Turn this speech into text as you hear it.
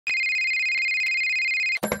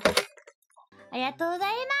ありがとうござ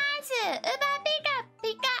います。ウバピカ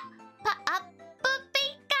ピカパアップピ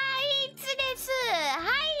カイーツです。は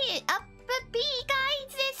い、アップピカイー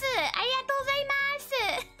ツです。ありがとうございます。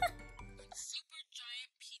Super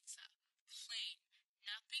giant pizza, plain,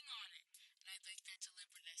 nothing on it, and I'd like that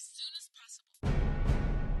delivered as soon as possible.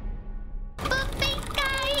 ピカ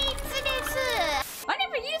イーツです。I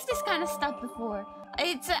never used this kind of stuff before.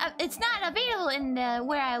 It's not available in the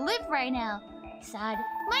where I live right now. Sad.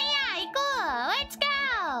 まあいいや、行こう。Let's go.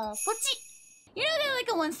 こっち。You know that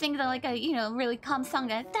like one thing that like a really calm song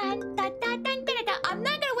that dun, dun, dun, dun, dun, dun. I'm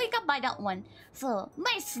not gonna wake up by that one. So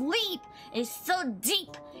my sleep is so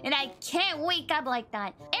deep and I can't wake up like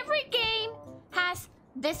that. Every game has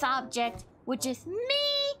this object, which is me,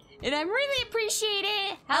 and I really appreciate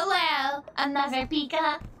it. Hello, another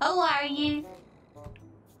Pika. How are you?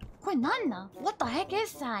 これなんだ? What the heck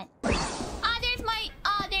is that? Ah, there's my...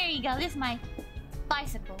 Ah, there you go. This is my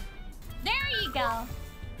bicycle. There you go.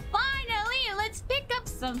 Finally, let's pick up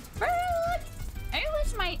some food. I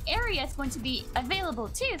wish my area is going to be available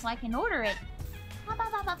too, so I can order it. パ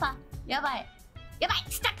パパパパ。やばい。やばい。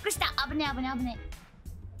スタックした。危ね危ね危ね。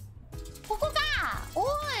ここか。お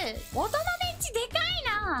い。大人ベンチでかい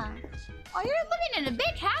な。Are you living in a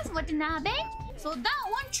big house with an bench? So that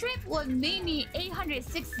one trip would make me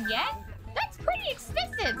 806 yen? That's pretty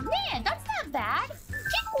expensive. Man, that's not bad. 結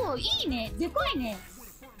構いいね。でかいね。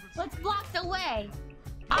Let's block the way.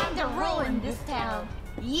 I'm the rule in this town.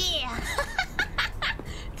 Yeah.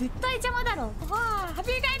 絶対邪魔だろ。Wow. Have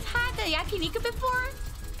you guys had the yakiniku before?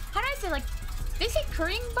 How do I say like? They say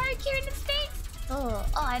Korean barbecue in the States? Oh,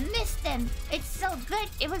 I missed them. It's so good.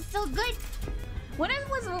 It was so good. When I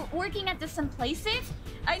was working at some places,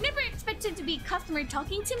 I never expected to be customer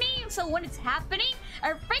talking to me. So when it's happening,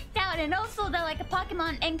 I freaked out. And also the like a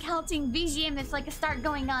Pokemon encountering BGM is like a start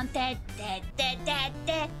going on. Dead.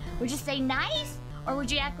 Would you say nice? Or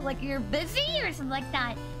would you act like you're busy or something like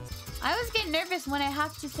that? I always get nervous when I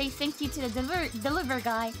have to say thank you to the deliver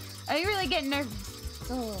guy. I really get nervous.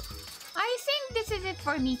 So I think this is it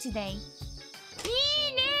for me today. い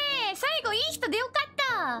いね! 最後いい人でよかっ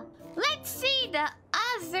た! Let's see the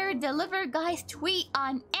other deliver guy's tweet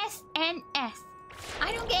on SNS.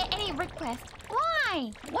 I don't get any requests.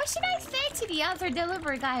 Why? What should I say to the other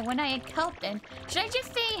deliver guy when I help him? Should I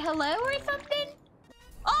just say hello or something?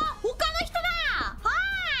 Oh, 他の人だ!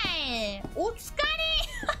 Hi! お疲れ!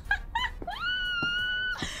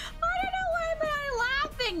 I don't know why am I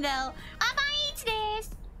laughing though. アバイーチで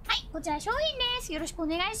す。はい、こちら商品です。よろしくお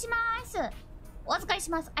願いします。お預かりし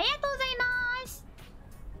ます。ありがとうございます。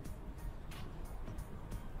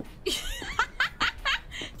あ、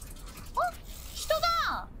人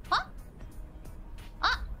だ。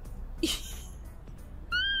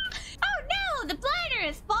Oh no, the bladder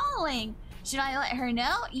is falling. Should I let her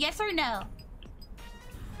know? Yes or no?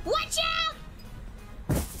 Watch out!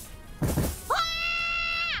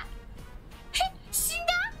 Ah! 死ん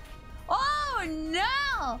だ? Oh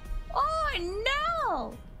no! Oh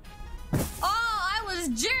no! Oh, I was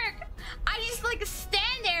jerk. I just like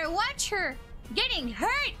stand there and watch her getting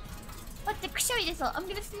hurt. What the kushoy desu? I'm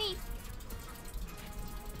gonna sneeze.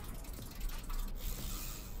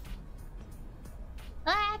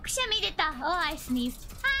 Ah, kushami deta. Oh, I sneezed.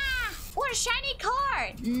 Ah, what a shiny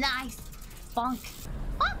car. Nice. Bonk.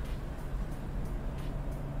 Oh.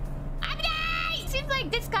 Abidai! Seems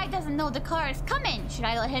like this guy doesn't know the car is coming. Should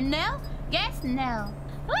I let him know? Guess no.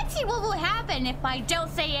 Let's see what will happen if I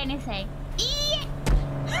don't say anything.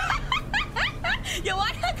 Yo,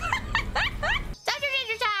 what?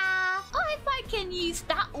 Oh, if I can use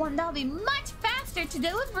that one, that'll be much faster to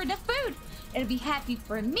deliver the food. It'll be happy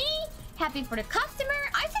for me, happy for the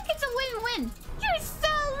customer. I think it's a win-win. You're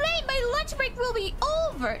so late. My lunch break will be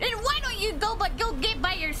over. Then why don't you go get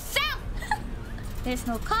by yourself? There's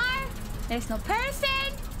no car. There's no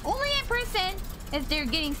person. Only a person if they're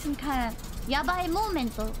getting some kind of yabai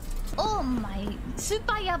moment. Oh my,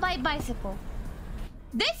 super yabai bicycle.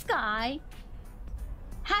 This guy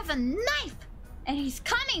has a knife and he's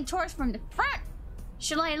coming towards from the front.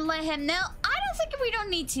 Should I let him know? I don't think we don't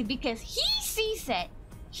need to because he sees it.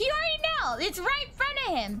 He already knows. It's right in front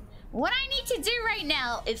of him. What I need to do right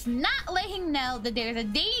now is not let him know that there's a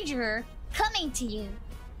danger coming to you.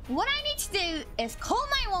 What I need to do is call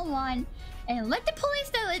 911 and let the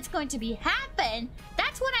police know it's going to be happen.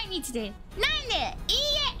 That's what I need to do. Nande?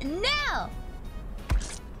 Iie? No!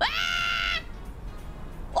 Ah!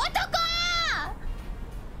 Otoko!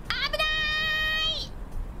 Abunai!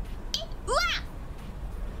 Uwa!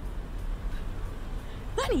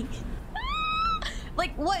 Nani?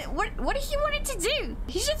 Like what he wanted to do?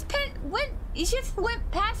 He just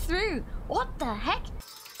went past through. What the heck?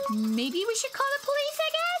 Maybe we should call the police, I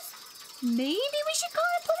guess? Maybe we should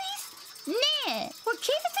call the police? ねえ、これ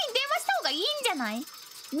警察に電話した方がいいんじゃない？ね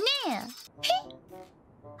え。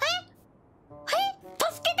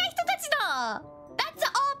助けた人たちだ！ That's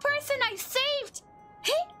all person I saved!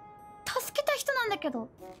 助けた人なんだけど。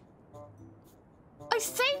I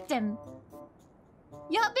saved them.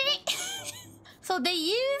 やべえ。So they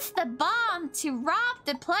used the bomb to rob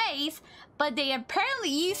the place, but they apparently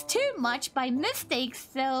used too much by mistake,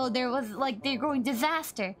 so there was like they're going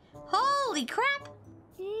disaster. Holy crap!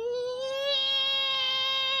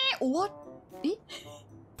 What?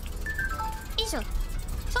 以上。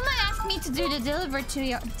Someone asked me to do the deliver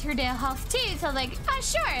to their house too, so like,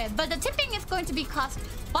 sure, but the tipping is going to be cost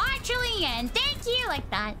 5 trillion yen. Thank you, like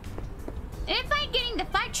that. And if I'm getting the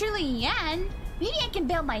 5 trillion yen, maybe I can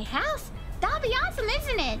build my house. That'll be awesome,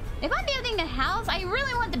 isn't it? If I'm building a house, I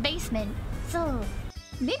really want the basement. So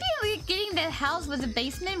maybe getting the house with a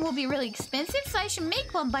basement will be really expensive, so I should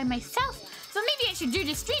make one by myself. So maybe I should do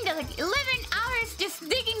the stream that's like 11 hours just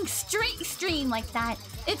digging straight stream like that.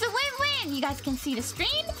 It's a win-win. You guys can see the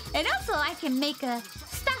stream, and also I can make a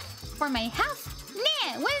stuff for my house.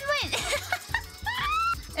 Nah, win-win.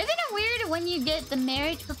 Isn't it weird when you get the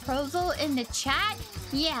marriage proposal in the chat?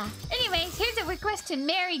 Yeah. Anyways, here's a request to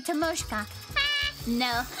marry Tomoshika.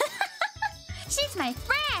 No. She's my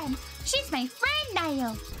friend. She's my friend,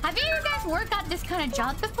 Nayo. Have you guys worked out this kind of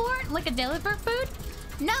job before? Like a deliver food?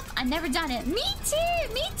 Nope, I've never done it. Me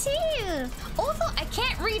too, me too. Also, I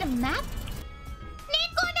can't read a map.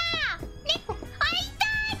 Neko da! Neko! Ah,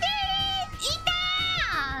 ita! There it is!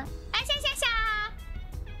 Ita! Asha!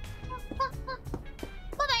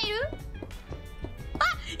 Hoda iru?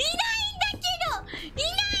 Ah! Inai da kedo!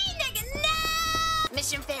 Inai da kedo! No!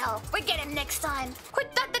 Mission fail. We get him next time.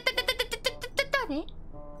 Quit. Dare?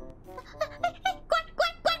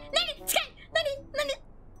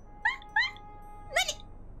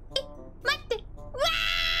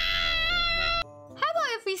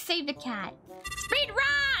 Save the cat. Speed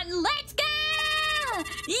run! Let's go!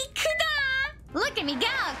 Ikuda! Look at me go!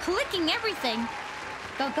 Clicking everything.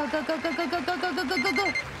 Go, go, go, go, go, go, go, go, go, go, go, go,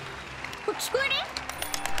 go. Squirting?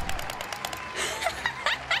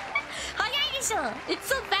 It's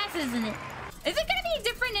so fast, isn't it? Is it gonna be a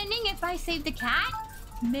different ending if I save the cat?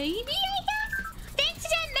 Maybe, I guess? Thanks to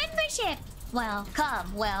the membership!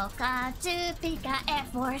 Welcome to Pika Air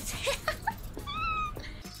Force.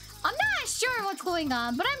 I'm not sure what's going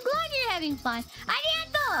on, but I'm glad you're having fun.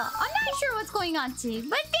 Arigato! I'm not sure what's going on too,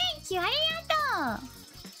 but thank you, arigato!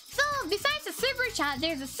 So, besides the super chat,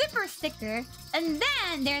 there's a super sticker, and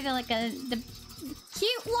then there's the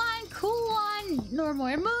cute one, cool one, normal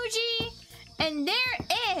emoji, and there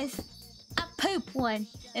is a poop one.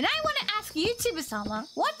 And I want to ask YouTube-sama,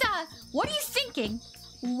 what are you thinking?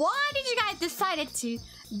 Why did you guys decide to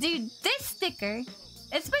do this sticker,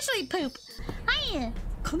 especially poop? Hi!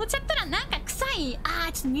 このチャット欄なんか臭い。ちょ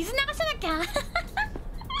っと水流さなきゃ。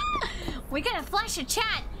We gotta flush the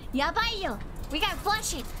chat. やばいよ。We gotta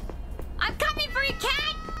flush it. I'm coming for you,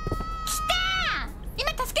 cat. 来た。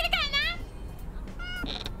今助けるからな。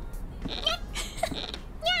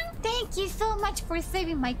Thank you so much for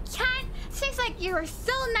saving my cat. Seems like you're a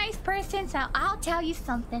so nice person, so I'll tell you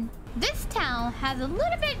something. This town has a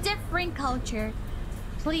little bit different culture.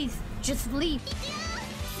 Please, just leave.